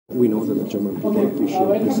We know that the German people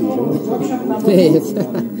appreciate precision. Yes.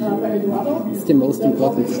 It's the most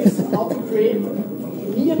important. How to create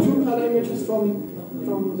near true color images from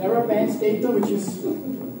narrowband data, which is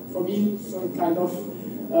for me some kind of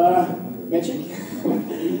magic.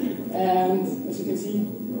 And as you can see,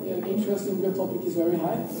 the interest in your topic is very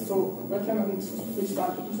high. So welcome, and please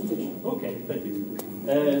start the presentation. Okay, thank you.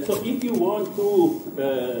 So if you want to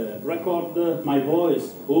record my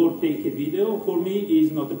voice or take a video, for me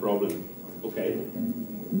is not a problem. Okay.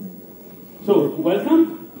 So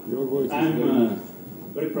welcome. Your voice I'm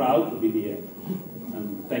very proud to be here.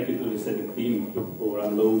 And thank you to the CEDIC team for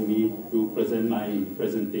allowing me to present my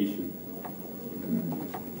presentation.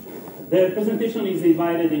 The presentation is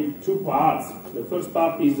divided in two parts. The first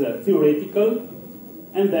part is theoretical,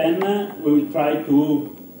 and then we will try to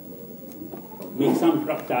make some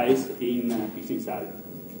practice in PixInsight.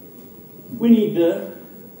 We need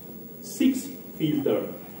 6 filters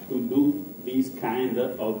to do this kind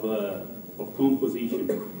of composition,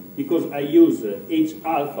 because I use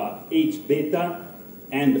H-alpha, H-beta,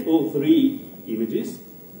 and O3 images,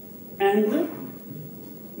 and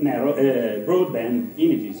narrow broadband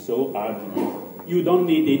images, so RGB. You don't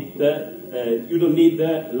need it. You don't need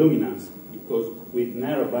luminance, because with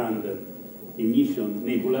narrowband emission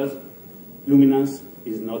nebulas, luminance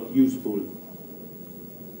is not useful.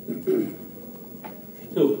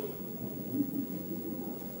 So,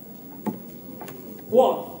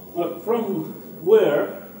 from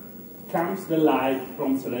where comes the light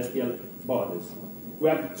from celestial bodies? We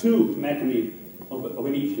have 2 mechanisms of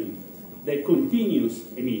emission. The continuous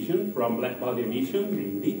emission from black body emission,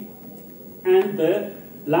 mainly, and the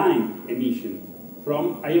line emission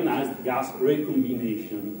from ionized gas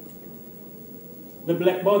recombination. The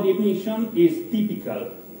black body emission is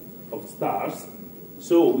typical of stars,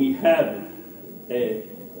 so we have an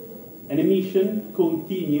emission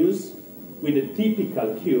continuous with a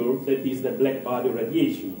typical curve that is the black body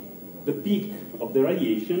radiation. The peak of the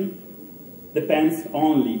radiation depends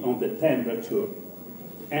only on the temperature,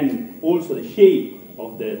 and also the shape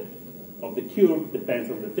of the curve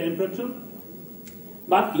depends on the temperature,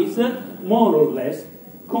 but is more or less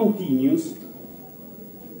continuous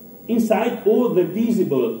inside all the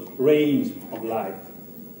visible range of light.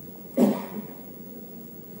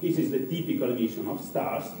 This is the typical emission of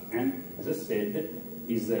stars, and as I said,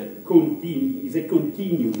 is a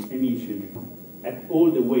continuous emission at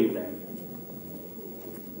all the wavelength.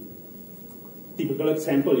 Typical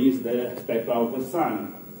example is the spectra of the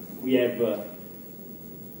sun. We have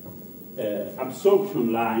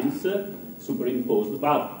absorption lines superimposed,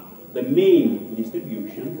 but the main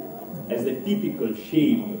distribution has the typical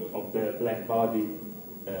shape of the black body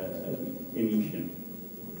emission.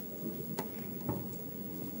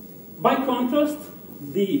 By contrast,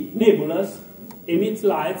 the nebulas emit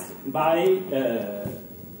lights by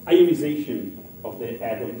ionization of the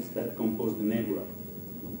atoms that compose the nebula.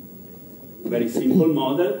 Very simple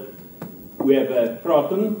model. We have a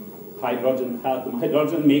proton, hydrogen atom.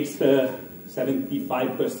 Hydrogen makes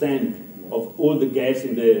 75% of all the gas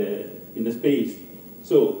in the space.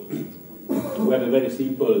 So we have a very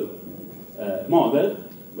simple model.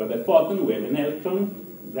 We have a photon, we have an electron.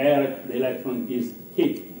 There the electron is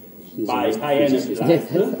kicked by high energy light,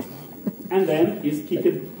 and then is kicked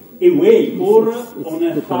away or on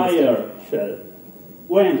a higher shell.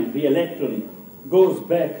 When the electron goes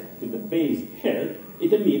back to the base shell,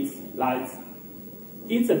 it emits lights.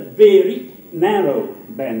 It's a very narrow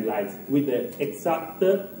band light with the exact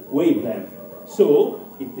wavelength. So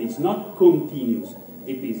it is not continuous.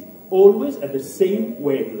 It is always at the same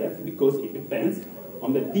wavelength, because it depends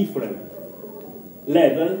on the different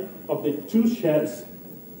level of the 2 shells.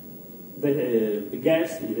 The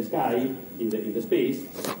gas in the sky, in the space,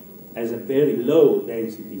 has a very low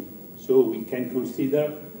density. So we can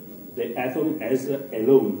consider the atom as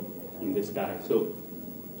alone in the sky. So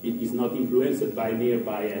it is not influenced by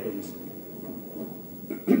nearby atoms.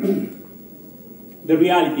 The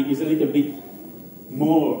reality is a little bit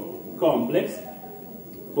more complex.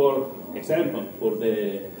 For example, for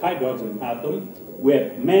the hydrogen atom, we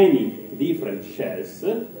have many different shells.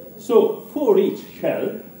 So for each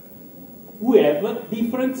shell, we have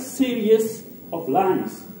different series of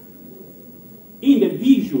lines. In the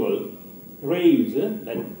visual range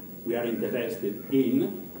that we are interested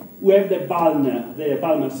in, we have the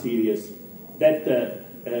Balmer series, that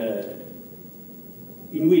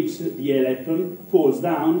in which the electron falls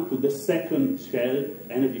down to the second shell,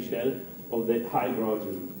 energy shell, of the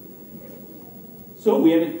hydrogen. So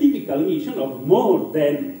we have a typical emission of more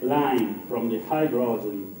than line from the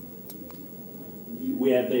hydrogen. We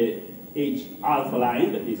have the H-alpha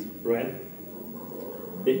line, that is red,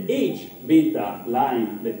 the H beta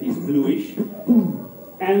line that is bluish,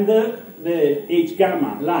 and the H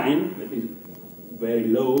gamma line that is very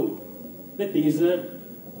low, that is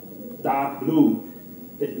dark blue,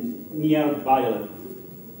 that is near violet.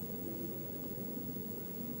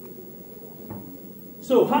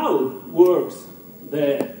 So how works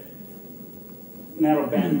the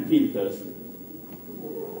narrowband filters?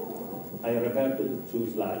 I reverted to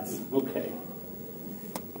 2 slides. Okay.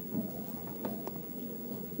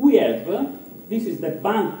 We have, this is the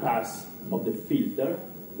band pass of the filter.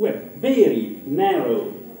 We have very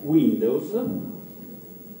narrow windows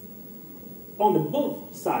on the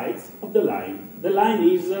both sides of the line. The line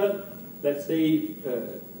is, let's say,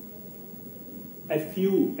 a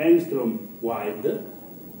few angstrom wide.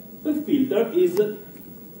 The filter is a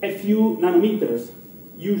few nanometers,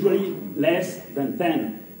 usually less than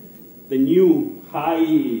 10. The new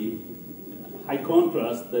high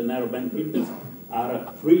contrast, the narrowband filters,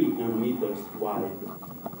 are 3 nanometers wide.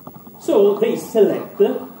 So they select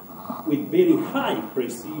with very high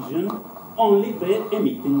precision only the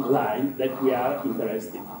emitting line that we are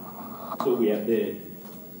interested in. So we have the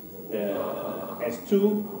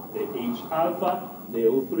S2, the H alpha, the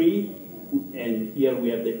O3, and here we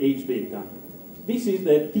have the H beta. This is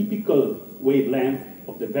the typical wavelength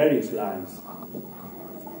of the various lines.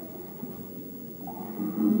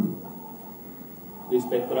 The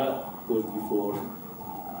spectra goes before.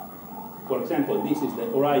 For example, this is the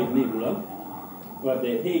Orion Nebula, where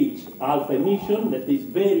the H alpha emission that is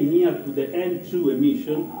very near to the N2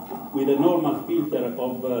 emission with a normal filter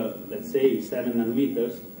of, let's say, 7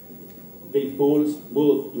 nanometers. They fall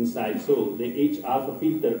both inside. So the H alpha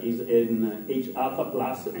filter is an H alpha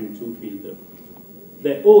plus N2 filter.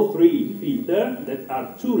 The O3 filter, that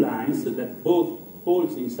are 2 lines that both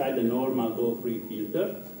falls inside the normal O3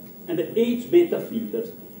 filter, and the H beta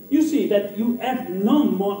filters. You see that you have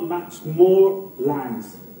much more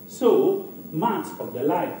lines. So much of the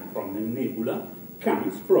light from the nebula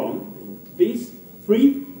comes from these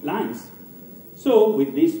 3 lines. So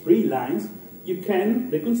with these 3 lines, you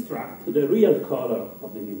can reconstruct the real color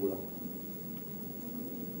of the nebula.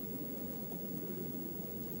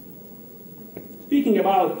 Speaking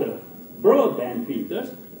about broadband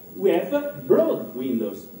filters, we have broad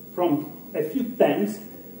windows from a few tens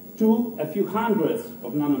to a few hundreds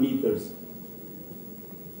of nanometers.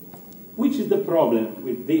 Which is the problem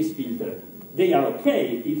with this filter? They are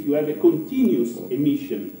okay if you have a continuous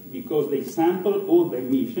emission, because they sample all the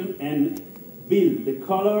emission and build the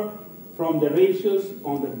color from the ratios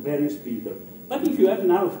on the various filters. But if you have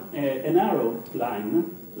now a narrow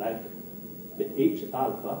line, like the H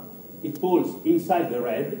alpha, it falls inside the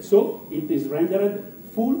red, so it is rendered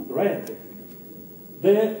full red.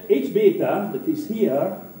 The H beta that is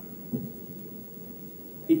here,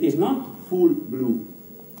 it is not full blue,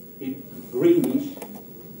 it's greenish,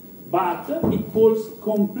 but it falls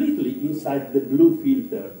completely inside the blue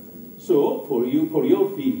filter. So for your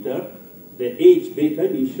filter, the H beta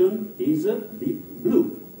emission is deep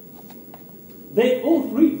blue. The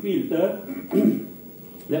O3 filter,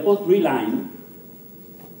 the O3 line,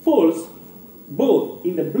 falls both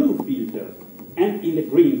in the blue filter and in the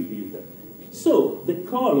green filter. So the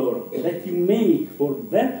color that you make for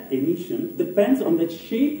that emission depends on the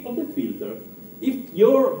shape of the filter. If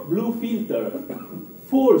your blue filter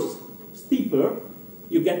falls steeper,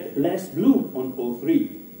 you get less blue on O3.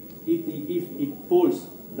 If it falls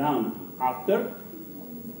down after,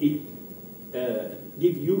 it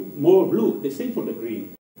gives you more blue. The same for the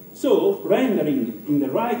green. So rendering in the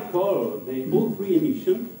right color the O3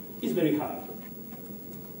 emission is very hard.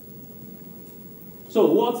 So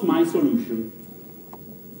what's my solution?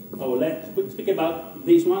 Oh, let's speak about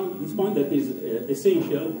this point that is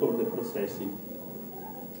essential for the processing.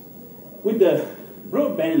 With the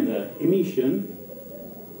broadband emission,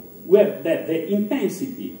 we have that the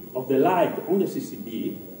intensity of the light on the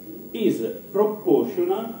CCD is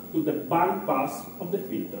proportional to the band pass of the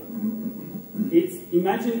filter.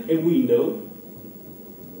 Imagine a window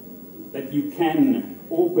that you can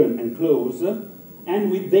open and close,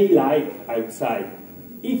 and with daylight outside.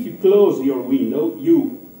 If you close your window,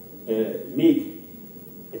 you make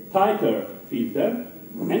a tighter filter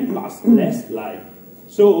and pass less light.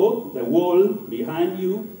 So the wall behind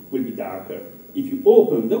you will be darker. If you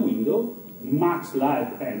open the window, much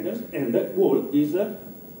light enters, and the wall is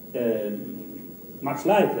much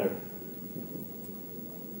lighter.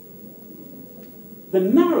 The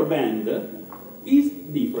narrowband is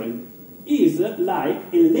different. Is like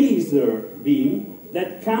a laser beam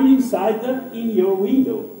that comes inside in your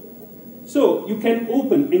window. So you can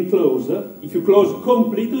open and close. If you close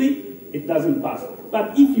completely, it doesn't pass.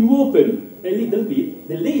 But if you open a little bit,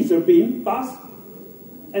 the laser beam passes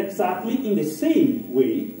exactly in the same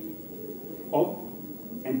way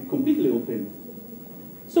and completely open.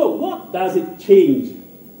 So what does it change?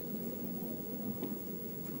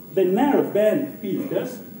 The narrow band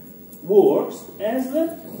filters works as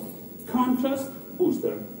a contrast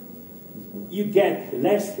booster. You get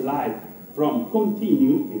less light from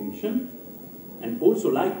continuum emission, and also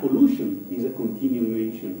light pollution is a continuum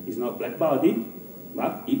emission. It's not black body,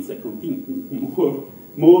 but it's a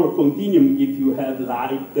more continuum if you have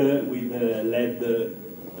light with LED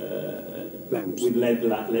lamps. With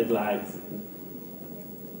LED lights.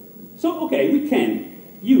 So okay, we can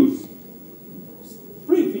use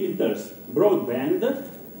free filters broadband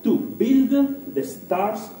to build the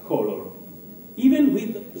star's color, even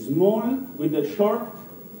with a short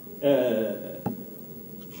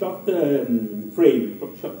frame,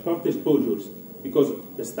 short exposures, because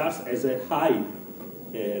the stars has a high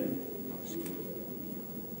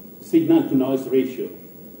signal to noise ratio,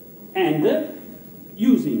 and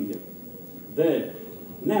using the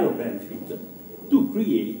narrowband filter to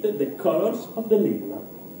create the colors of the nebula.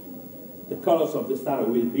 The colors of the star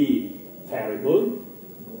will be variable,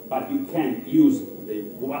 but you can use the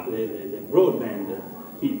broadband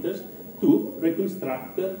filters to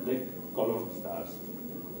reconstruct the color of stars.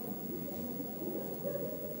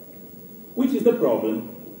 Which is the problem?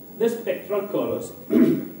 The spectral colors.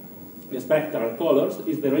 The spectral colors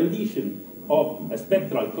is the rendition of a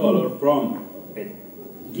spectral color from a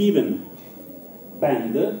given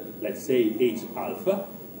band, let's say H alpha,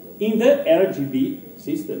 in the RGB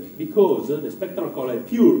system, because the spectral color,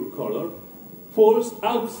 pure color, falls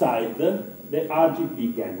outside the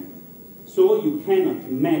RGB gamut. So you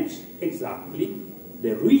cannot match exactly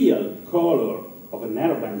the real color of a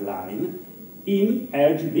narrowband line in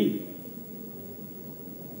RGB.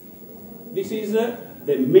 This is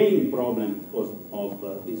the main problem of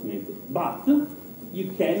this method. But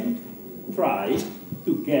you can try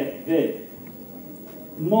to get the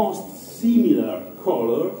most similar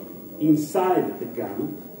color inside the gamut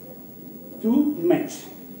to match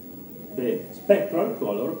the spectral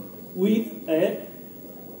color with a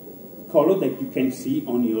color that you can see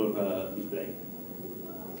on your display.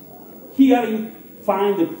 Here you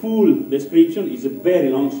find the full description. It's very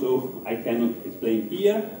long, so I cannot explain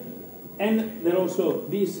here. And there also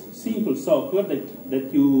this simple software that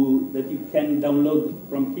you can download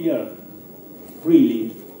from here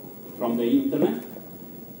freely from the internet.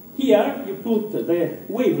 Here you put the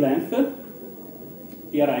wavelength.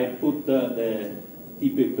 Here I put the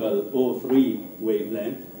typical O3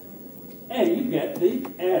 wavelength, and you get the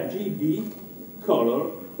RGB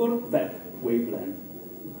color for that wavelength.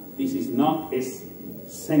 This is not as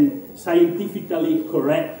scientifically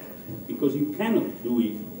correct, because you cannot do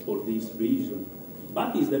it for this reason,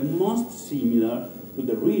 but is the most similar to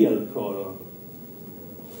the real color.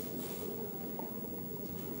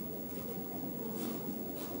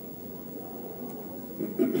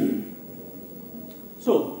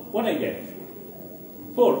 So, what I get?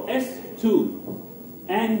 For S2,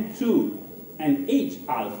 N2, and H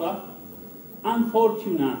alpha,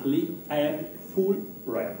 unfortunately, I have full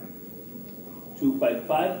red.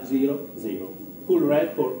 25500. Full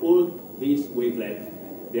red for all these wavelengths.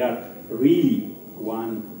 They are really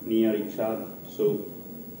one near each other, so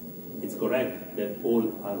it's correct that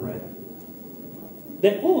all are red.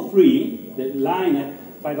 The O3, the line at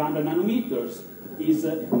 500 nanometers, is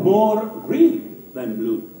more green than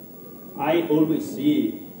blue. I always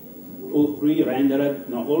see O3 rendered,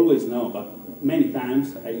 not always no, but many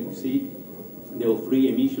times I see the O3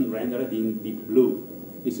 emission rendered in deep blue.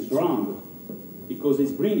 This is wrong, because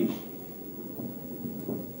it's greenish.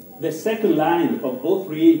 The second line of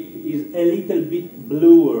O3 is a little bit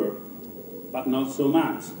bluer, but not so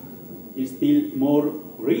much. It's still more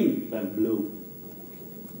green than blue.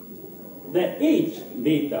 The H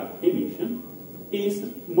beta emission is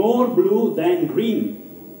more blue than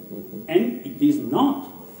green, and it is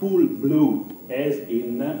not full blue as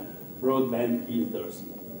in broadband filters.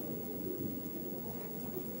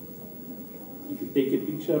 If you take a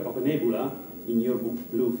picture of a nebula, in your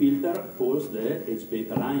blue filter falls the H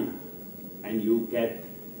beta line, and you get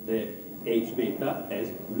the H beta as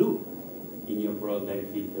blue in your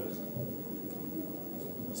broadband filters.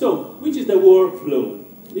 So, which is the workflow?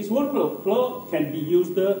 This workflow can be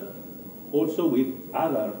used also with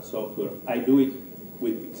other software. I do it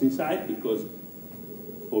with PixInsight because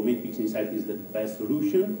for me PixInsight is the best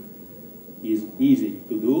solution. It's easy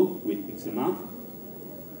to do with PixMath.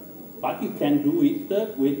 But you can do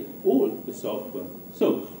it with all the software.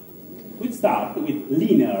 So, we start with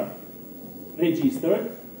linear,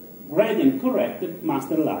 registered, read and corrected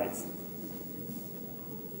master lights.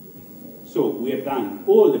 So we have done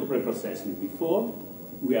all the pre-processing before.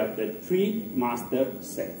 We have the 3 master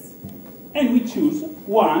sets. And we choose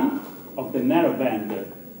one of the narrowband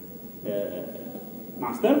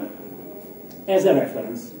master as a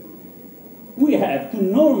reference. We have to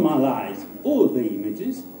normalize all the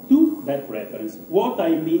images to that reference. What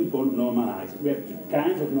I mean for normalize? We have 2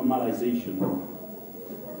 kinds of normalization.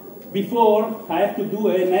 Before, I have to do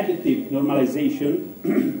a negative normalization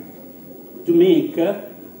to make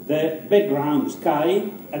the background sky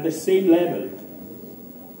at the same level.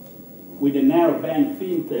 With a narrowband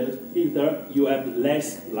filter, you have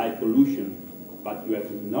less light pollution, but you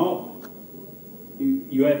have no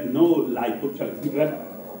light pollution. You have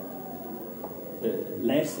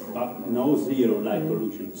less but no zero light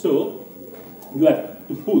pollution. So you have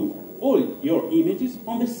to put all your images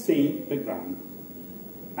on the same background.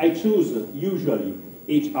 I choose usually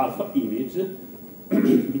H-alpha image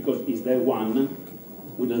because it's the one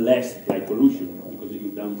with the less light pollution, because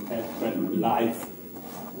you don't have lights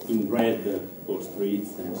in red for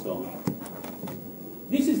streets and so on.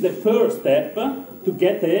 This is the first step to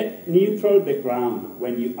get a neutral background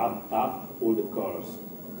when you add up all the colors.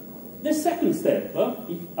 The second step,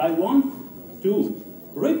 if I want to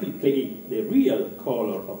replicate the real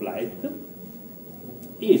color of light,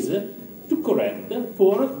 is to correct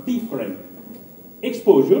for different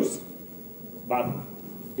exposures, but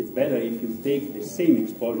it's better if you take the same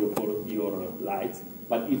exposure for your lights,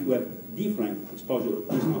 but if you have different exposure,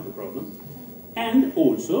 it's not a problem. And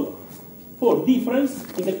also for difference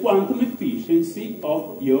in the quantum efficiency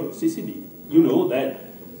of your CCD. You know that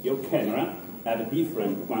your camera have a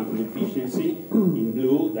different quantum efficiency in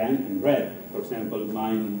blue than in red. For example,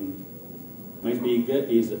 my big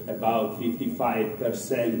is about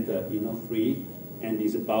 55% in O3 and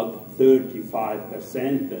is about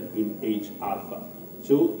 35% in H-alpha.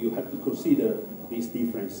 So you have to consider this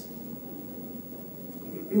difference.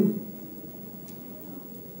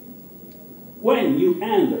 When you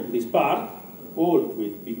end this part, all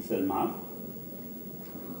with pixel math,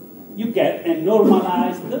 you get a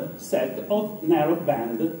normalized set of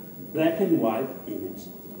narrowband black and white image.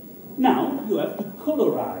 Now you have to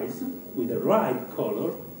colorize with the right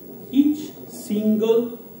color each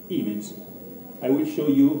single image. I will show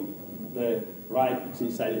you the right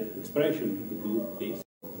PixInsight expression to do this.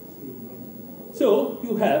 So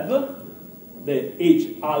you have the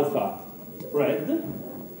H-alpha red,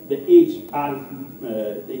 the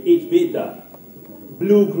H-beta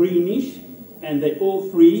blue-greenish, and the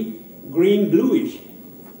O3 green-bluish.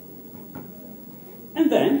 And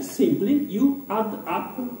then simply you add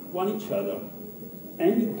up one each other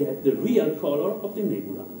and you get the real color of the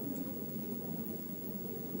nebula.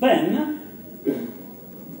 Then,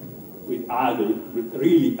 with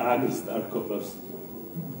really ugly star colors,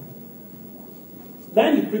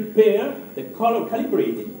 then you prepare the color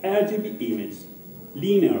calibrated RGB image,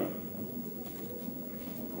 linear,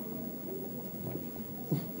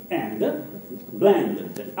 and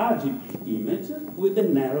blend the RGB image with the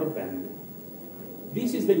narrow band.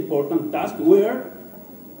 This is the important task where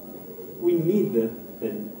we need the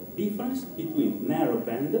difference between narrow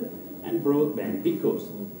band and broadband, because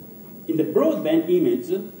in the broadband image,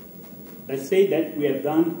 let's say that we have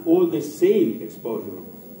done all the same exposure.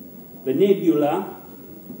 The nebula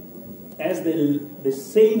has the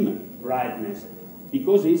same brightness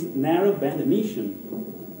because it's narrow band emission.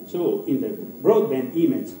 So in the broadband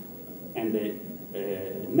image and the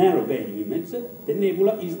narrow band image, the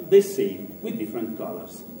nebula is the same with different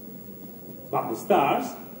colors. But the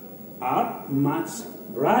stars are much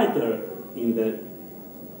brighter in the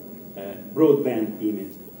broadband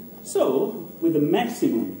image. So with the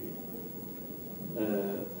maximum,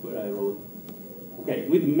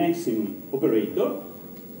 with maximum operator,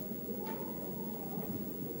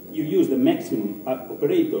 you use the maximum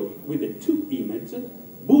operator with the two images,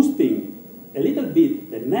 boosting a little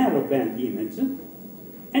bit the narrow band image, and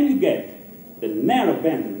you get the narrow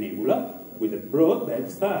band nebula with a broad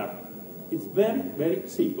band star. It's very, very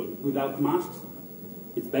simple, without masks.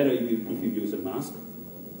 It's better if you use a mask,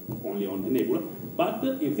 only on the nebula, but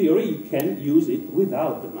in theory you can use it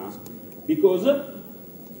without the mask, because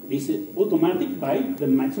this is automatic by the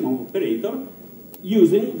maximum operator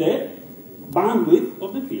using the bandwidth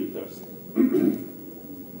of the filters.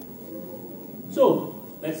 So,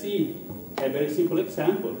 let's see a very simple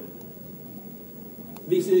example.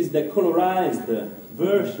 This is the colorized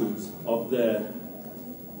versions of the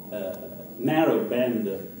narrow band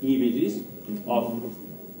images of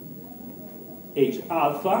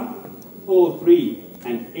H-alpha, O3,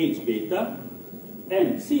 and H-beta,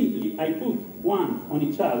 and simply I put one on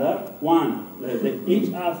each other, the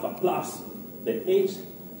H-alpha plus the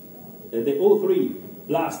the O3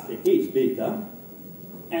 plus the H beta,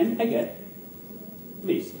 and I get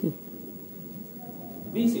this.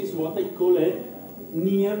 This is what I call a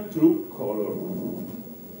near true color.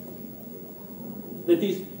 That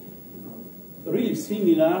is really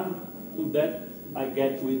similar to that I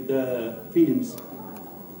get with the films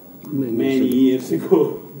many years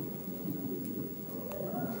ago.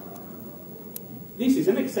 This is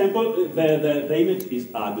an example. The image is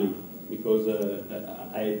ugly because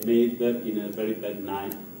I made that in a very bad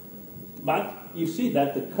night. But you see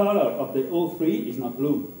that the color of the O3 is not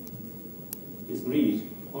blue. It's greenish.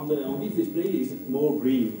 On this display is more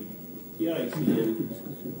green. Here I see a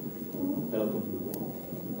lot of blue.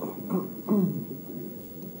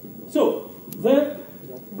 So the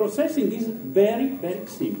processing is very, very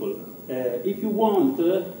simple. If you want,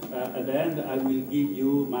 at the end I will give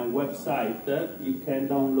you my website. You can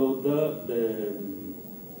download the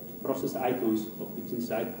process icons of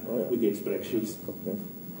PixInsight with the expressions. Okay.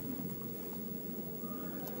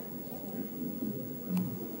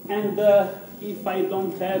 And if I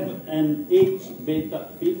don't have an H beta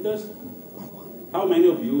filters, how many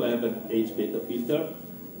of you have an H beta filter?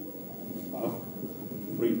 Well,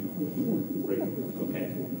 3.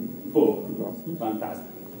 Okay. 4. Fantastic.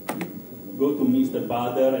 Go to Mr.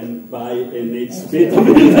 Bader and buy an H beta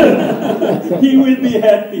filter. He will be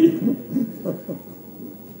happy.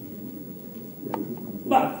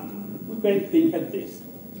 But we can think of this.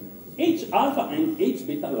 H alpha and H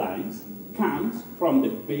beta lines comes from the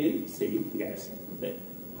very same gas, the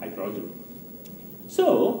hydrogen.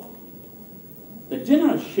 So, the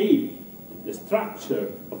general shape, the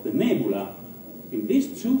structure of the nebula in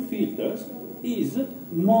these two filters is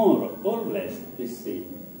more or less the same.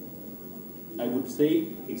 I would say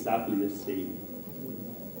exactly the same.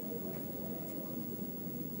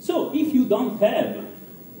 So, if you don't have,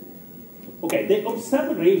 okay, the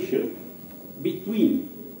observed ratio between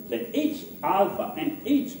the H alpha and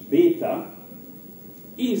H beta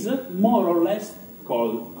is more or less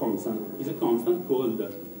called constant. Is a constant called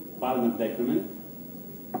Balmer decrement.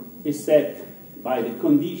 Is set by the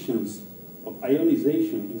conditions of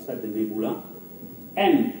ionization inside the nebula,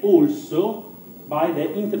 and also by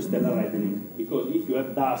the interstellar reddening. Because if you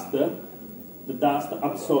have dust, the dust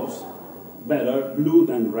absorbs better blue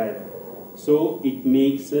than red. So it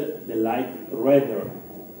makes the light redder,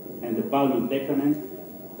 and the Balmer decrement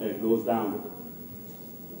goes down.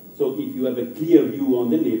 So if you have a clear view on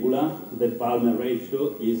the nebula, the Balmer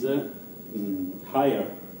ratio is higher.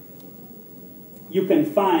 You can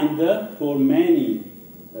find for many,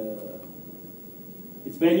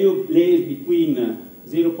 its value lays between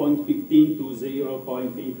 0.15 to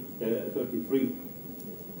 0.33.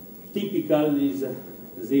 Typical is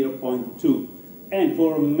 0.2. And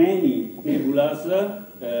for many nebulas,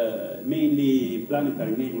 mainly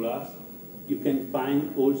planetary nebulas, you can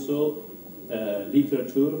find also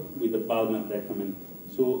literature with the Balmer decrement.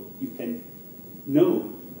 So you can know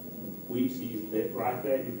which is the right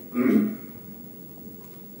value.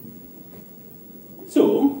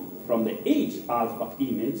 So, from the H alpha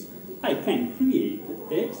image, I can create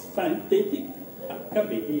a synthetic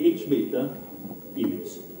H beta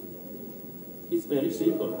image. It's very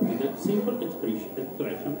simple, with a simple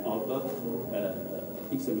expression of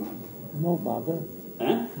pixel. No bother.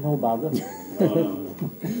 Huh? No bother. No.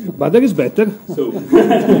 Butter is better.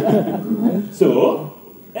 So,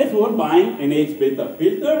 as we're buying an H beta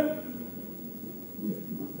filter,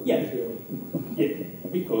 yes,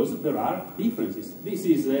 because there are differences. This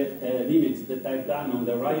is an image that I've done on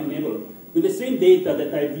the Orion Nebula with the same data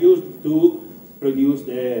that I've used to produce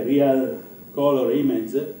the real color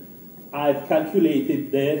image. I've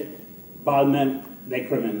calculated the Balmer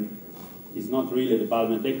decrement. It's not really the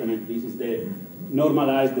Balmer decrement. This is the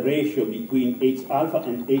normalized ratio between H alpha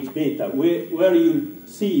and H beta. Where you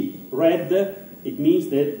see red, it means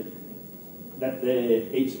that the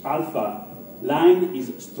H alpha line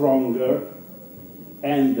is stronger,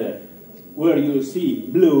 and where you see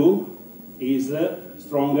blue is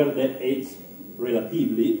stronger than H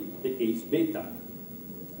relatively, the H beta.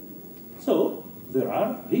 So there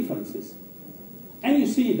are differences. And you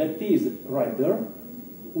see that is redder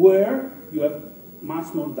where you have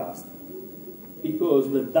much more dust, because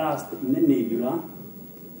the dust in the nebula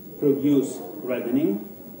produce reddening.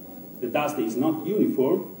 The dust is not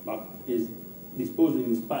uniform, but is disposed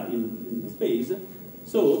in space.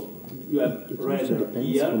 So you have redder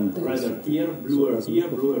here, bluer here,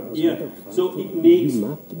 bluer here. So it makes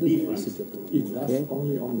difference. It does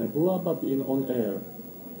only on nebula, but on air.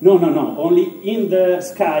 No. Only in the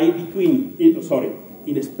sky between, in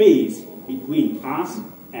the space between us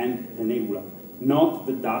and the nebula. not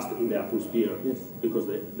the dust in the atmosphere. Yes. Because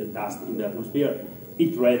the dust in the atmosphere,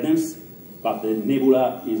 it reddens, but the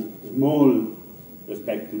nebula is small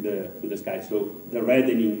respect to the sky. So the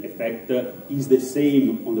reddening effect is the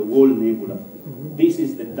same on the whole nebula. This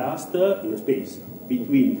is the dust in the space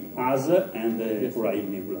between us and the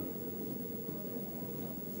Orion Nebula.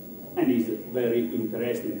 And it's very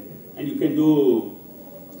interesting. And you can do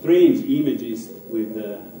strange images with,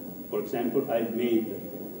 for example, I've made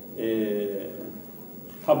a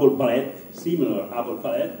Hubble palette, similar Hubble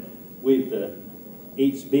palette, with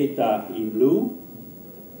H beta in blue,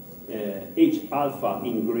 H alpha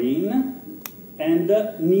in green, and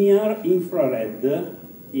near infrared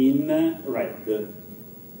in red.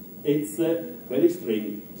 It's very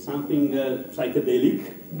strange, something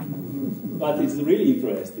psychedelic, but it's really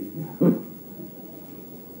interesting.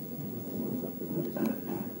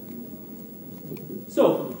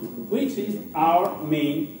 So, which is our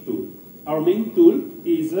main tool? Our main tool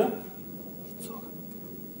is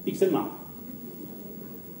pixel map.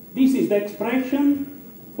 This is the expression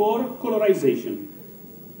for colorization.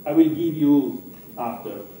 I will give you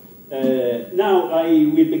after. Now I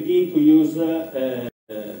will begin to use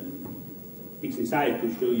PixInsight to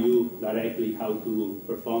show you directly how to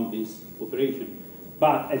perform this operation.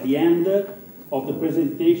 But at the end of the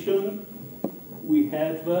presentation, we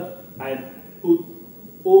have I put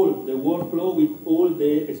all the workflow with all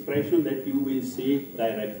the expression that you will see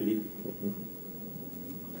directly.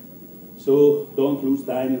 So don't lose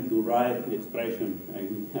time to write the expression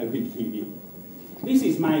I will give you. This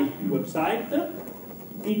is my website.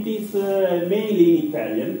 It is mainly in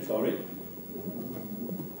Italian, sorry,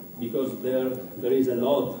 because there is a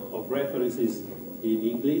lot of references in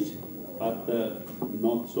English, but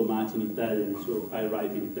not so much in Italian, so I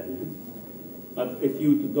write in Italian. But a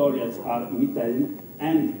few tutorials are in Italian,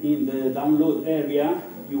 and in the download area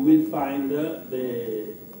you will find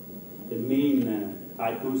the main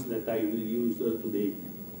icons that I will use today,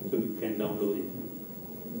 so you can download it.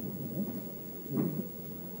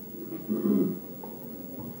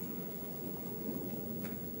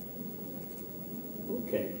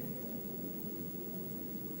 Okay.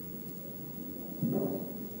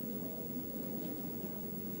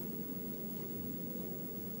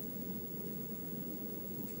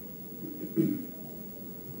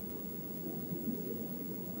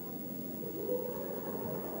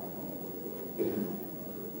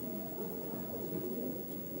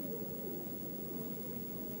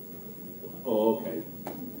 Oh, okay.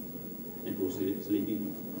 It was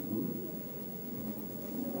sleeping.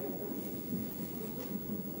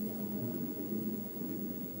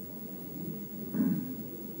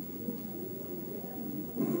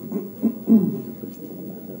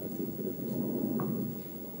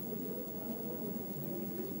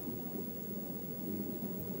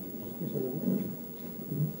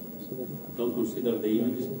 Don't consider the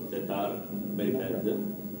images that are very bad.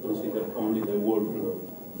 Consider only the workflow.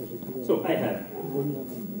 So I have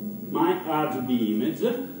my RGB image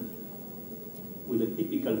with a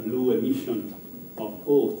typical blue emission of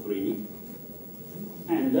O3,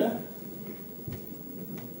 and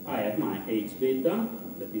I have my H beta,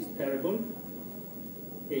 that is terrible,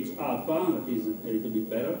 H alpha, that is a little bit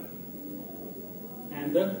better,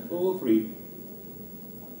 and O3.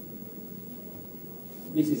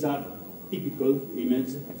 This is our typical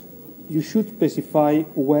image. You should specify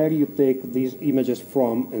where you take these images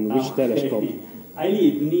from and which telescope. I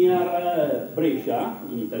live near Brescia,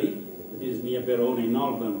 in Italy. It is near Verona, in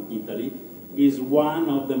northern Italy. Is one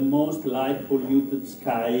of the most light-polluted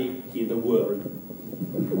sky in the world.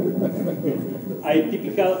 I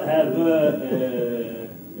typically have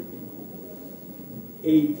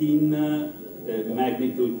 18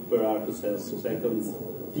 magnitude per arc-seconds,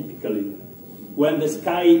 typically. When the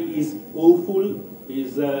sky is awful,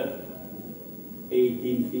 is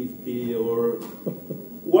 1850, or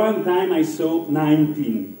one time I saw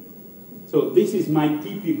 19. So this is my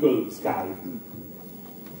typical sky.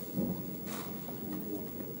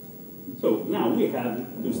 So now we have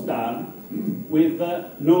to start with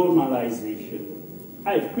normalization.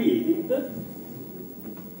 I've created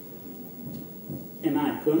an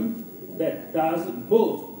icon that does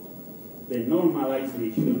both the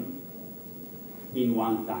normalization in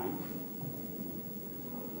one time.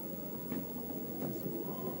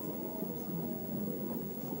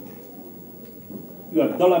 You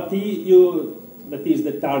have $T, that is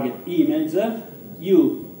the target image.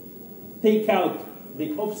 You take out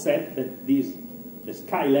the offset, that is the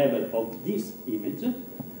sky level of this image.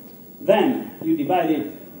 Then you divide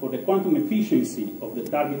it for the quantum efficiency of the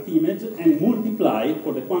target image and multiply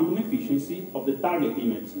for the quantum efficiency of the target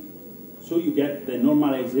image. So you get the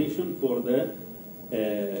normalization for the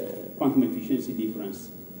quantum efficiency difference.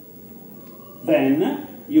 Then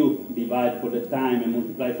you divide for the time and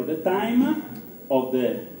multiply for the time of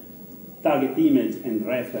the target image and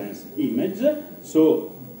reference image,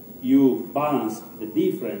 so you balance the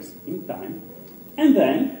difference in time, and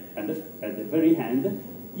then at the very end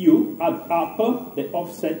you add up the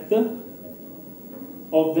offset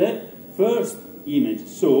of the first image.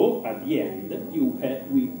 So at the end you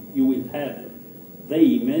will have the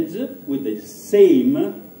image with the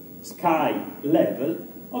same sky level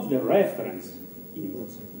of the reference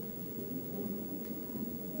image.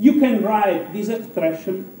 You can write this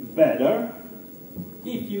expression better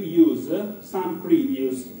if you use some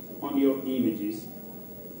previews on your images.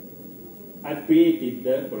 I've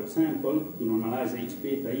created, for example, to normalize H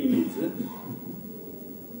beta image,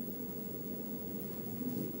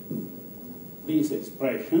 this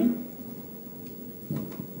expression.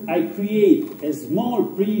 I create a small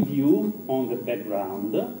preview on the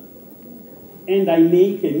background, and I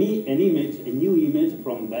make a new image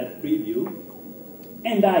from that preview,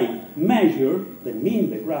 and I measure the mean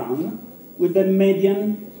background with the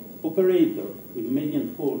median operator, with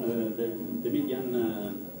median the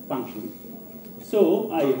median function.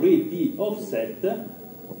 So I read the offset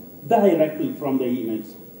directly from the image.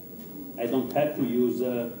 I don't have to use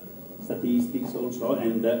statistics also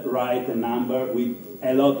and write a number with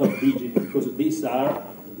a lot of digits, because these are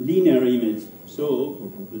linear images.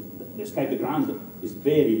 So the sky background is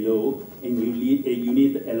very low, and you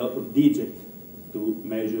need a lot of digits to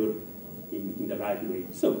measure in the right way.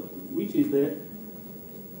 So, which is the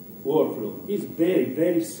workflow? It's very,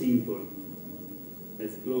 very simple.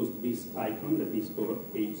 Let's close this icon that is for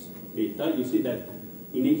H beta. You see that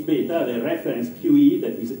in H beta, the reference QE,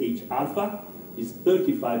 that is H alpha, is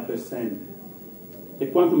 35%. The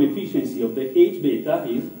quantum efficiency of the H beta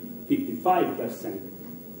is 55%.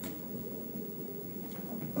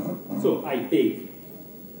 So I take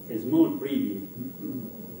a small preview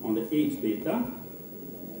on the H beta,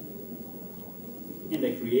 and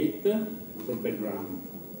I create the background.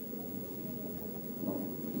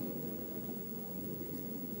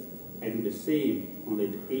 I do the same on the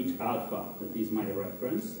H alpha, that is my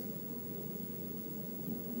reference.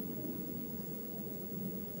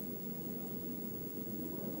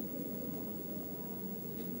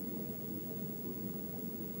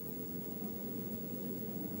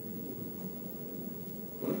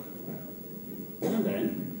 And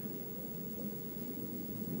then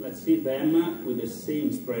let's see them with the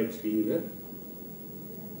same stretching.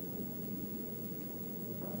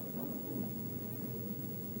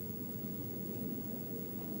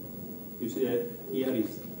 You see that here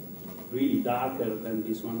is really darker than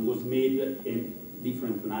this one. Was made in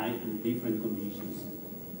different night, with different conditions,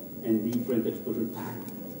 and different exposure time.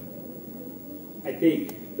 I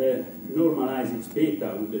take the normalized H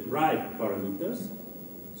beta with the right parameters.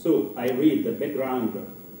 So I read the background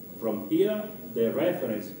from here, the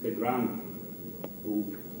reference background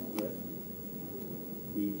to the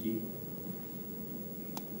VG.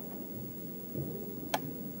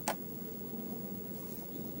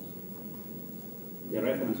 The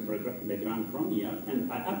reference background from here,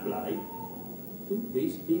 and I apply to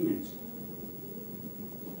this image.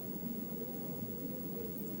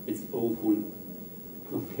 It's awful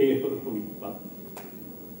compared with, but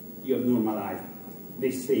you have normalized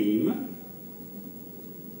the same.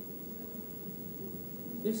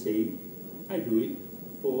 I do it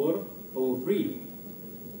for O3.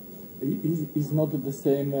 Is not the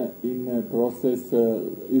same in process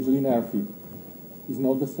is linear fit. Is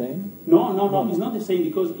not the same? No, it's not the same,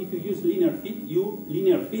 because if you use linear fit, you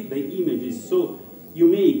linear fit the images. So you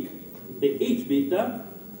make the H beta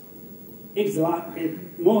exactly,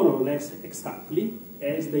 more or less exactly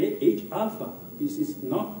as the H alpha. This is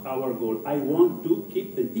not our goal. I want to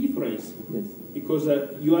keep the difference, yes, because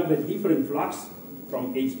you have a different flux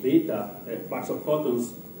from H beta, flux of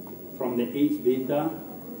photons from the H beta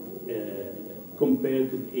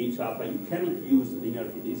compared to the H alpha. You cannot use linear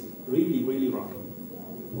fit. It's really, really wrong.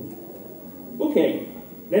 Okay,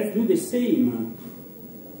 let's do the same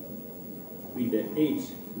with the H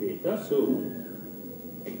beta. So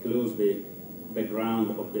I close the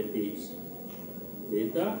background of the H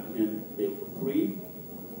beta and the O3.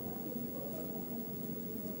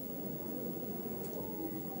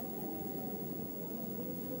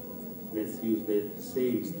 Let's use the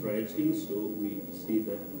same stretching so we see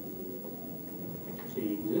the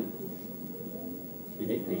change.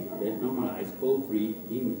 And I take the normalized O3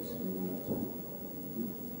 image.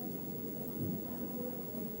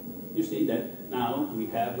 You see that now we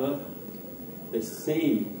have the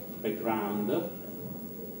same background,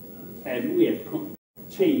 and we have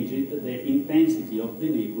changed the intensity of the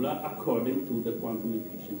nebula according to the quantum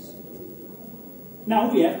efficiency.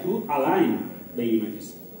 Now we have to align the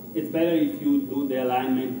images. It's better if you do the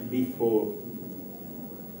alignment before,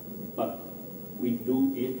 but we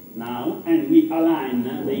do it now, and we align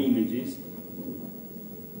the images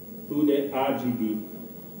to the RGB.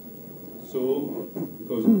 So,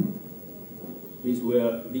 because these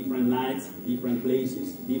were different nights, different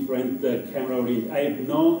places, different camera read. I have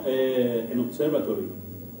no an observatory.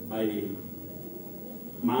 I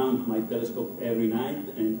mount my telescope every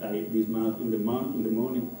night, and I dismount in the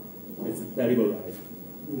morning. It's a terrible life.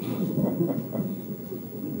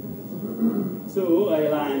 So I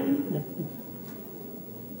align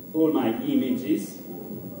all my images.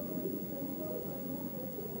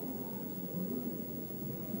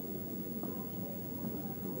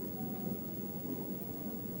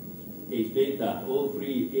 H beta,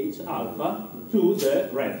 O3, H alpha to the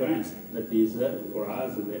reference, that is for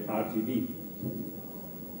us the RGB.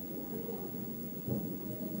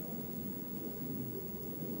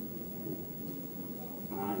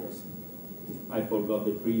 Ah, yes, I forgot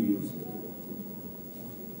the previews.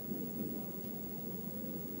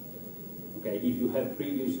 Okay, if you have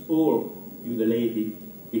previews or you delete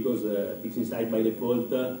it, because PixInsight by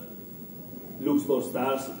default looks for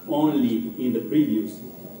stars only in the previews.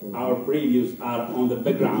 Our previews are on the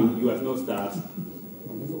background, you have no stars.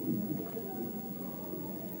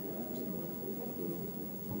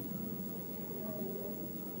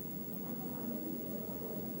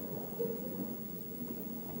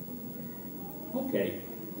 Okay.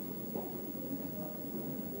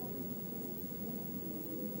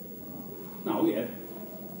 Now we have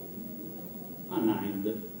aligned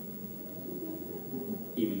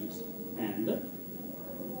images, and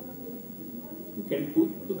we can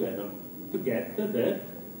put together to get the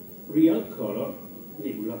real color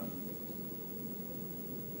nebula.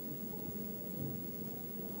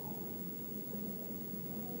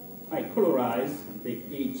 I colorize the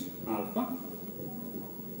H alpha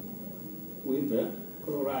with the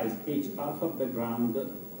colorized H alpha background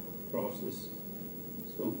process.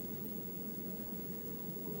 So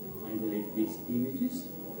I delete these images.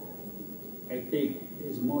 I take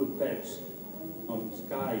a small patch of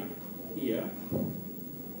sky here,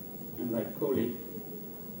 and I call it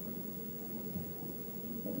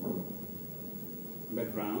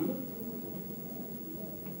background.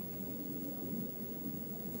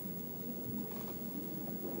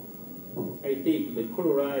 I take the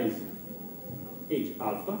colorized H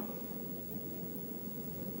alpha,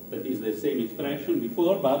 that is the same expression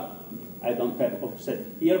before, but I don't have offset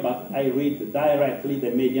here, but I read directly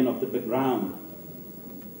the median of the background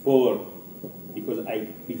because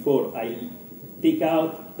before I take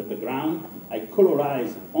out the background, I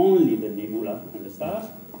colorize only the nebula and the stars,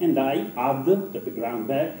 and I add the background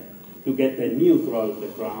back to get a neutral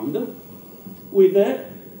background with the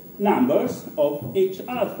numbers of H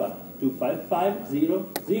alpha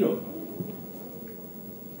 25500.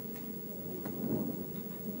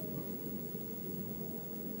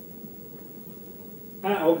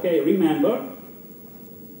 Okay, remember,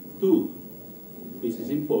 this is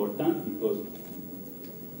important because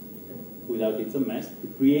without it's a mess, to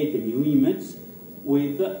create a new image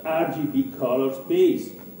with RGB color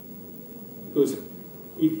space. Because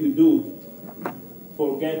if you do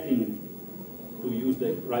forgetting to use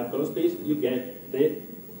the right color space, you get the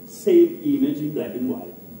same image in black and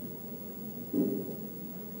white.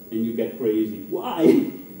 And you get crazy.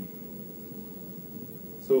 Why?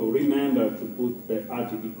 So remember to put the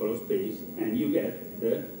RGB color space, and you get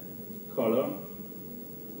the color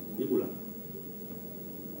nebula.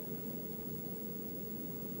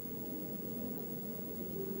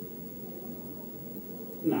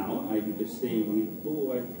 Now I do the same with,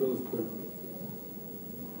 I closed the...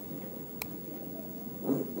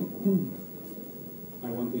 I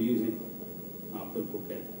want to use it after,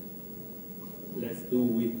 okay. Let's do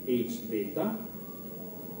with H beta.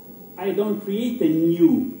 I don't create a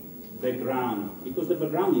new background because the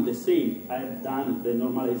background is the same. I have done the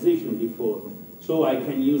normalization before. So I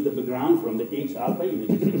can use the background from the H alpha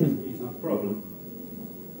images. It's not a problem.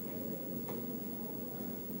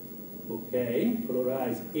 Okay,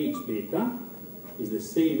 colorized H beta is the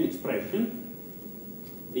same expression,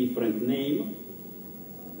 different name,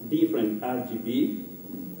 different RGB,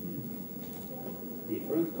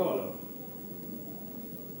 different color.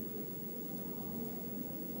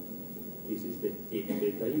 This is the H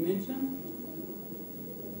beta image.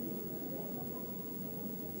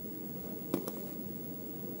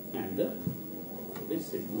 And the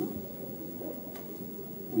same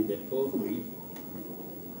with the O3.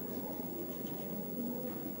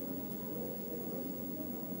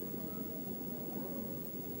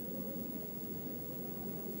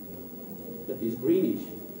 that is greenish.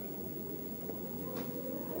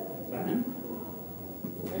 Then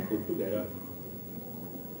I put together.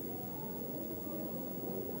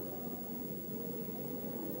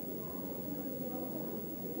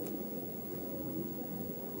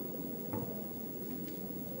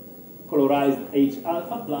 Colorized H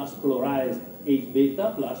alpha plus colorized H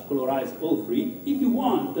beta plus colorized O3. If you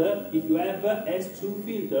want, if you have S2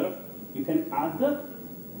 filter, you can add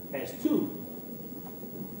S2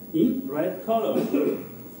 in red color.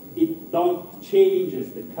 It don't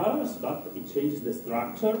changes the colors, but it changes the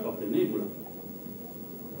structure of the nebula.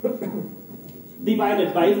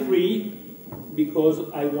 Divided by 3,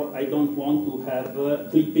 because I don't want to have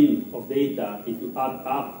clipping of data. If you add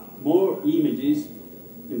up more images,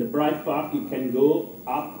 in the bright part you can go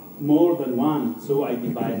up more than 1, so I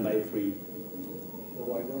divide by 3. So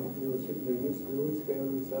why don't you simply use the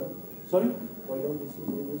rescale result? Sorry? Why don't you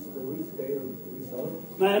simply use the rescale result?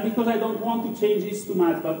 Because I don't want to change this too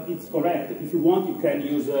much, but it's correct. If you want, you can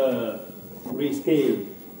use rescale.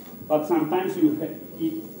 But sometimes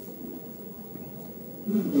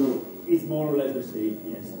it's more or less the same,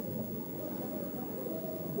 yes.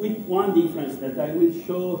 With one difference that I will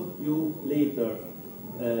show you later.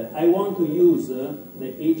 I want to use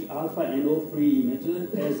the H alpha and O3 image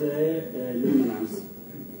as a luminance,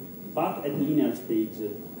 but at linear stage.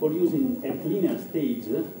 For using at linear stage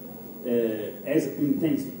as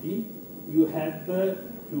intensity, you have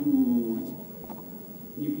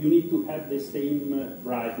you need to have the same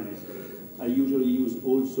brightness. I usually use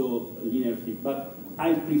also linear fit, but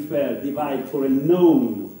I prefer divide for a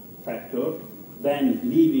known factor than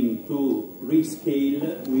leaving to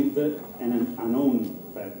rescale with an unknown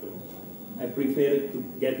factor. I prefer to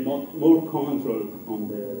get more control on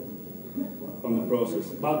the process,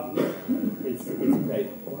 but it's okay.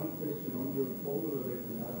 One question on your formula that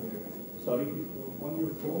you have there. Sorry? On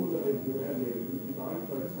your formula that you have there, you divide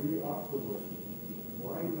by 3 afterwards.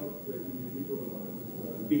 Why not the individual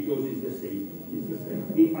ones? Because it's the same. It's the same.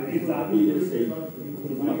 It's exactly the same.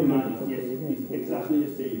 It's mathematics, yes. It's exactly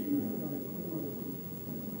the same.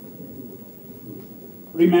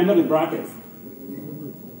 Remember the brackets.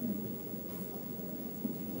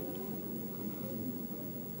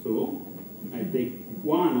 So, I take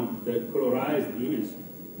one of the colorized images,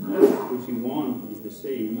 which you want is the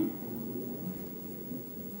same,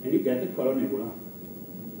 and you get the color nebula.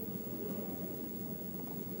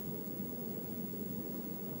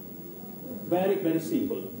 Very, very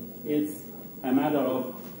simple. It's a matter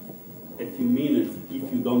of a few minutes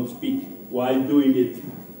if you don't speak while doing it,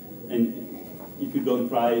 and if you don't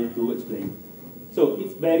try to explain. So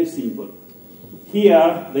it's very simple.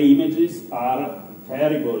 Here the images are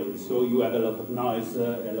terrible, so you have a lot of noise,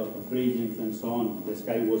 a lot of gradients and so on. The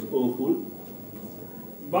sky was awful.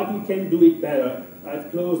 But we can do it better. I've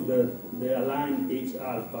closed the align H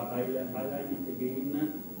alpha. I'll align it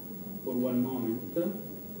again for one moment.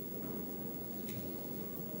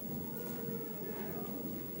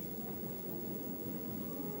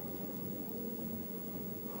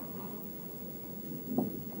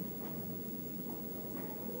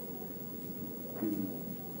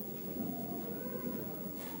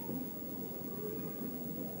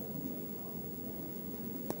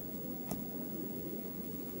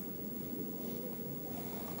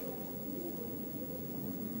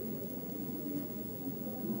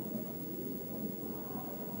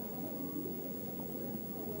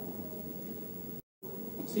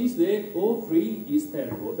 Since the O3 is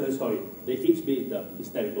terrible, the H beta is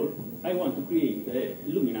terrible, I want to create a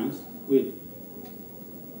luminance with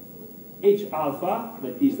H alpha,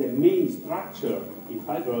 that is the main structure in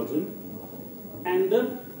hydrogen, and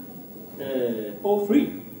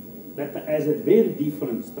O3, that has a very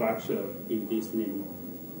different structure in this name.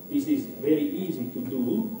 This is very easy to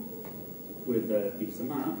do with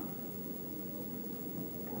PixInsight.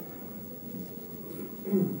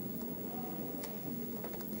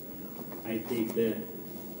 I take the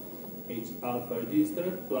H alpha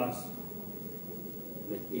register plus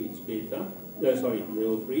the H beta, the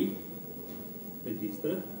O3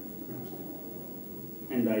 register,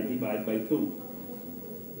 and I divide by 2.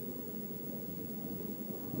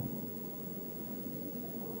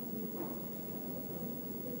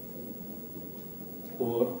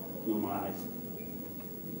 Or normalize.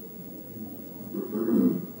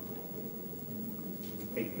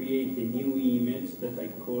 I create a new image that I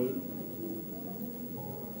call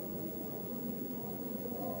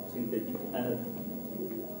synthetic add.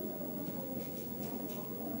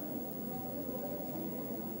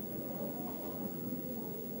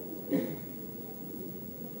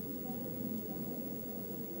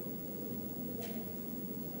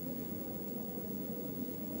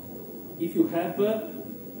 if you have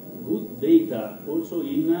good data also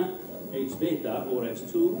in H beta or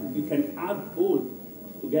H2, you can add all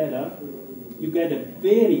together. You get a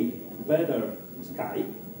very better sky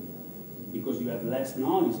because you have less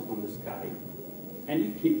noise on the sky, and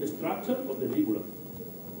you keep the structure of the nebula.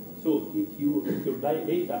 So if your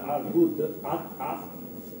data are good, add up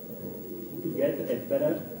to get a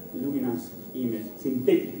better luminance image,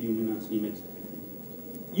 synthetic luminance image.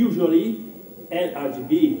 Usually,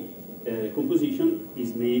 LRGB composition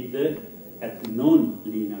is made at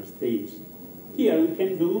non-linear stage. Here we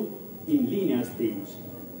can do in linear stage.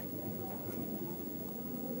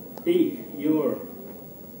 Take your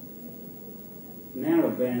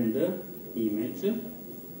narrowband image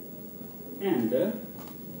and to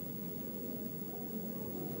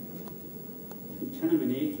channel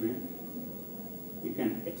management we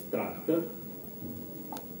can extract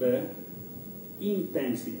the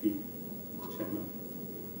intensity channel.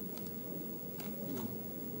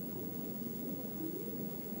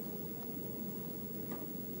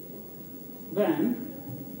 Then,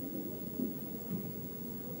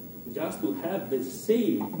 just to have the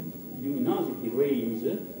same luminosity range,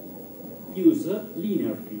 use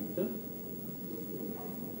linear fit.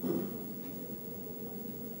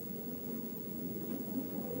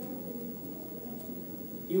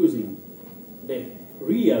 Using the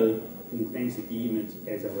real intensity image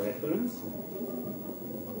as a reference,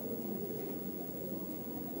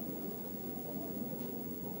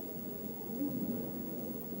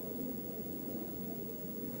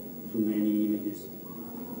 too many images,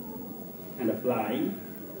 and applying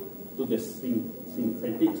to the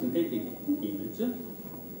synthetic image.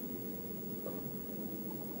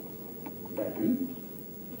 Then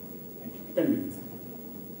 10 minutes.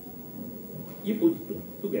 You put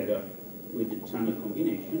it together with the channel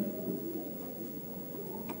combination.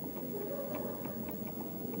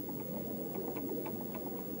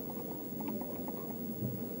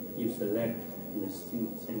 You select the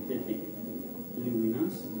synthetic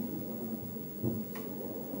luminance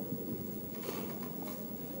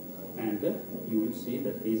and you will see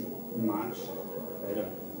that it is much better.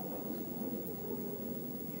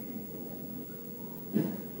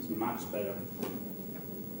 It's much better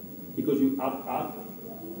because you add up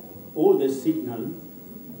all the signal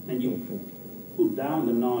and you put down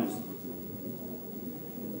the noise.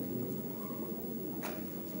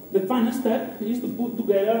 The final step is to put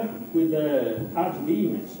together with the RGB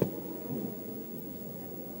image.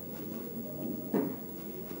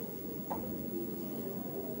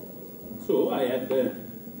 So I have the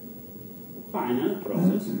final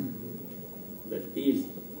process that is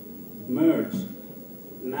merge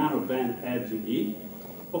narrowband RGB.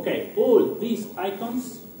 Okay, all these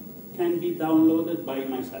icons can be downloaded by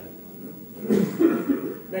myself.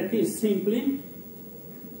 That is simply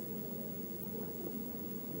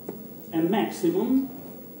a maximum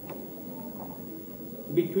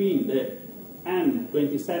between the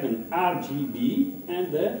M27 RGB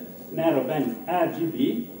and the narrowband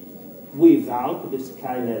RGB without the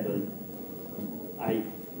sky level. I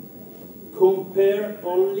compare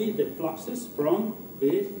only the fluxes from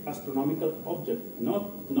the astronomical object,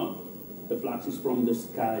 not the fluxes from the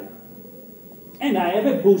sky. And I have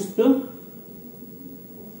a boost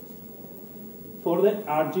for the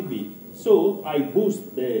RGB. So I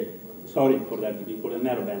boost the, sorry for the RGB, for the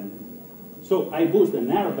narrowband. So I boost the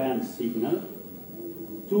narrowband signal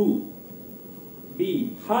to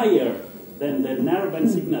be higher than the narrowband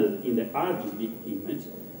signal in the RGB image,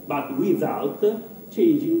 but without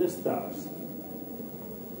changing the stars.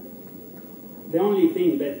 The only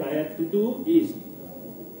thing that I have to do is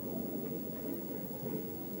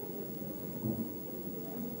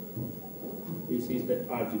this is the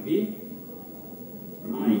RGB.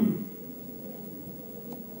 I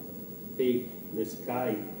take the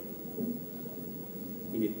sky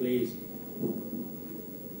in a place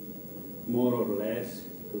more or less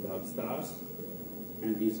without stars,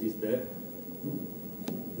 and this is the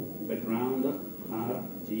background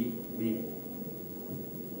RGB.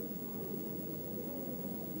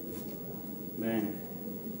 Then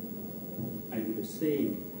I do the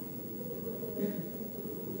same with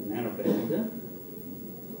the narrowband.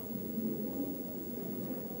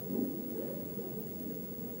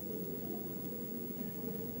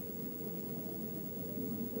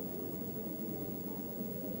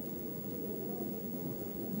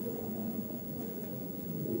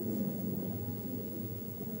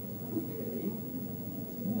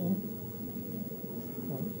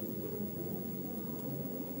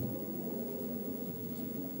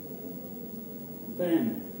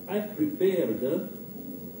 Then I've prepared,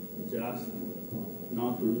 just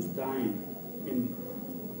not to lose time, and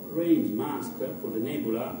range mask for the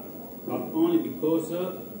nebula, not only because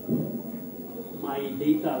my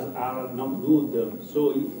data are not good.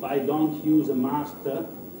 So if I don't use a mask to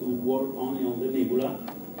work only on the nebula,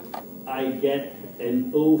 I get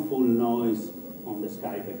an awful noise on the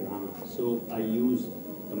sky background. So I use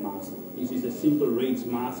a mask. This is a simple range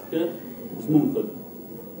mask, smoothed,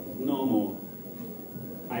 no more.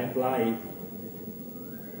 I apply it.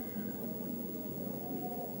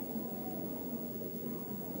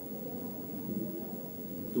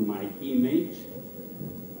 To my image.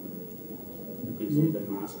 You can see the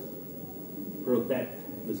mask protect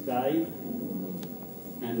the sky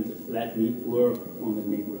and let me work on the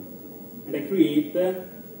nebula. And I create a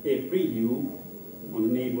preview on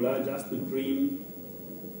the nebula just to trim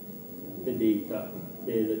the data,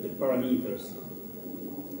 the parameters.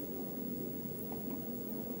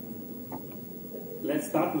 Let's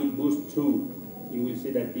start with boost 2. You will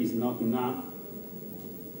see that is not enough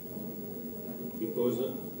because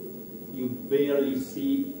you barely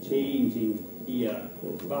see changing here.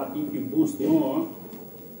 But if you boost more,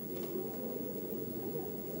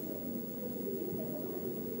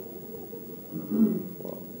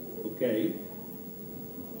 okay,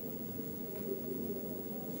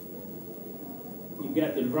 you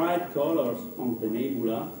get the right colors on the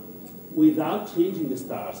nebula without changing the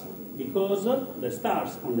stars. Because the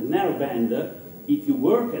stars on the narrow band, if you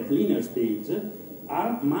work at linear stage,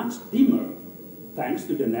 are much dimmer thanks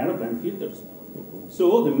to the narrow band filters.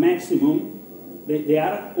 So the maximum, they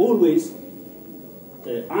are always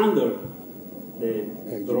under the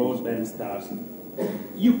broadband stars.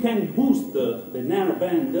 You can boost the narrow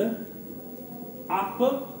band up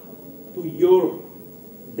to your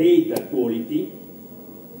data quality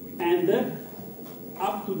and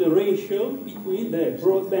up to the ratio between the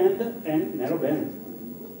broadband and narrow band.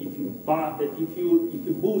 If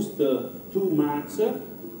you boost too much,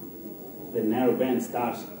 the narrow band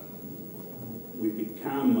stars will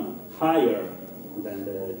become higher than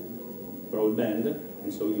the broadband,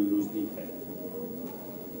 and so you lose the effect.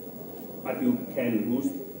 But you can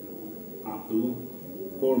boost up to,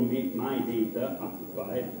 for my data, up to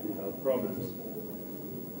 5 without problems.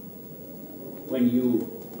 When you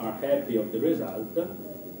are happy of the result,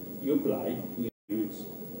 you apply to your image.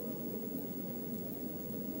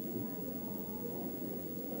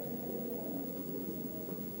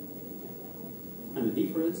 And the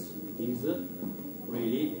difference is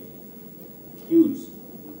really huge.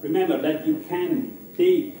 Remember that you can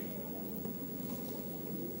take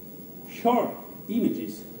short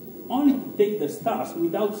images, only to take the stars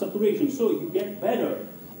without saturation, so you get better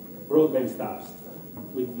broadband stars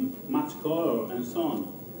with much color and so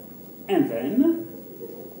on. And then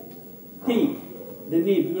take the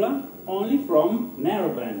nebula only from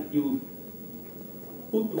narrowband. You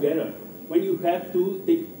put together. When you have to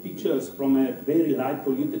take pictures from a very light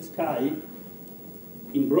polluted sky,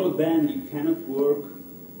 in broadband you cannot work.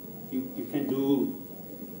 You can do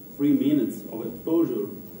 3 minutes of exposure,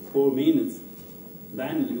 4 minutes,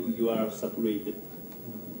 then you are saturated.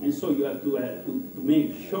 And so you have to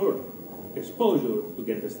make short exposure to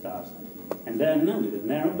get the stars. And then with a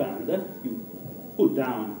narrow band, you put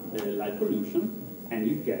down the light pollution and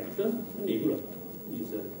you get the nebula.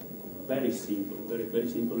 It's very simple, very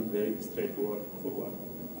simple, very straightforward.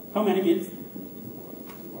 How many minutes?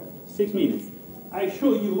 6 minutes. I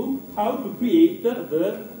show you how to create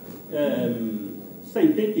the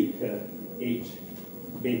synthetic H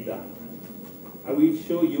beta. I will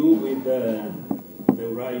show you with the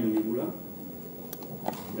Orion nebula.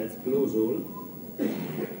 Let's close all.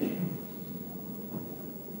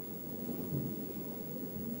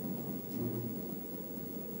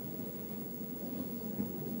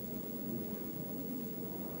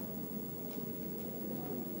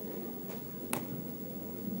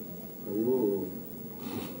 Oh.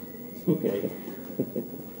 Okay.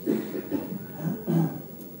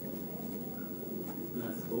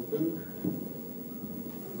 Let's open.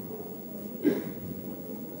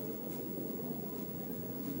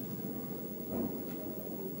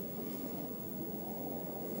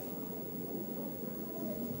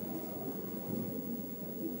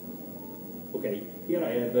 Okay, here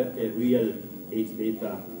I have a real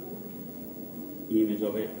H-beta image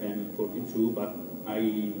of FM42, but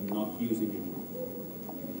I'm not using it.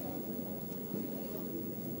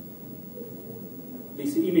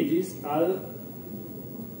 These images are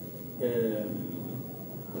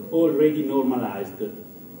already normalized.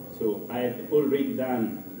 So I have already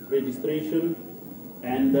done registration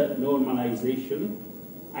and normalization.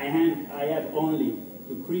 I have only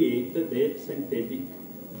to create the synthetic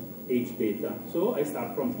H-beta. So I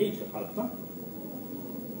start from H-alpha.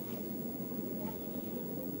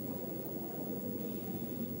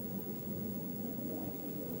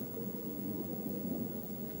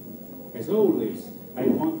 as always, I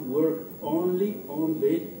want to work only on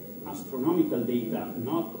the astronomical data,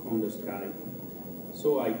 not on the sky.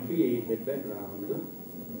 So I create a background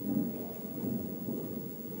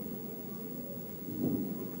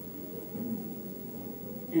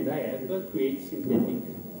and I have to create synthetic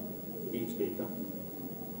H beta.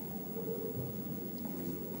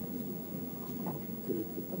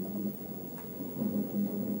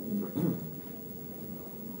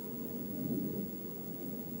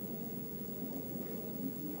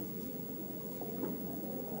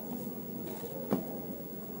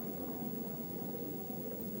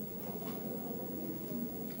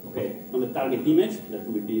 On the target image, that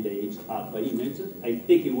will be the H alpha image, I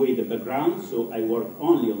take away the background, so I work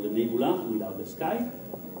only on the nebula without the sky.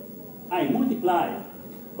 I multiply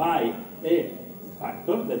by a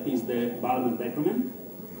factor, that is the Balmer decrement.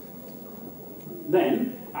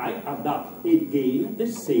 Then I adapt again the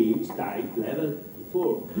same sky level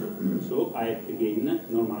before. So I again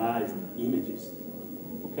normalized images.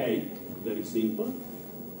 Okay, very simple.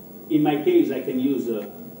 In my case, I can use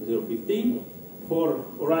 0.15. For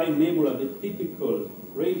Orion Nebula, the typical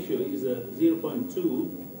ratio is 0.2,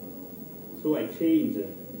 so I change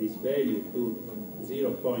this value to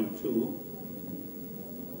 0.2,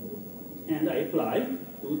 and I apply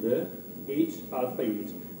to the H alpha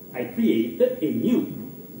image. I create a new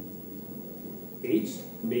H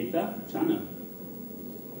beta channel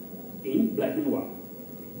in black and white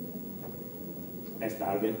as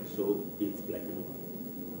target, so it's black and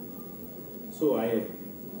white. So I have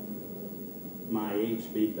my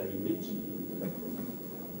H beta image,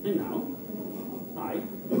 and now I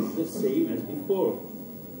do the same as before.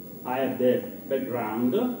 I have the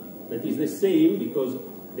background that is the same because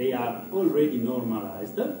they are already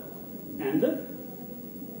normalized, and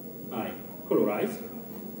I colorize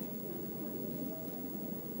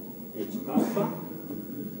H alpha,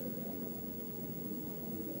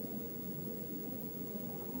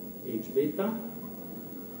 H beta,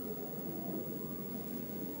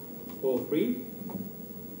 O3,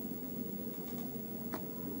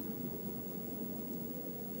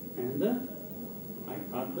 and I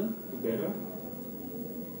add together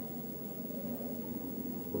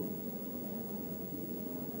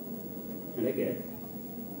and I get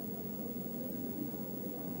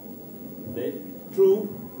the true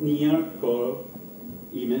near color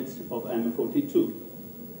image of M42.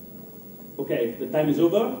 Okay, the time is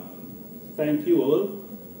over. Thank you all.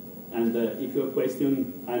 And if you have a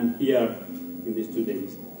question, I'm here in these 2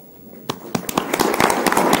 days.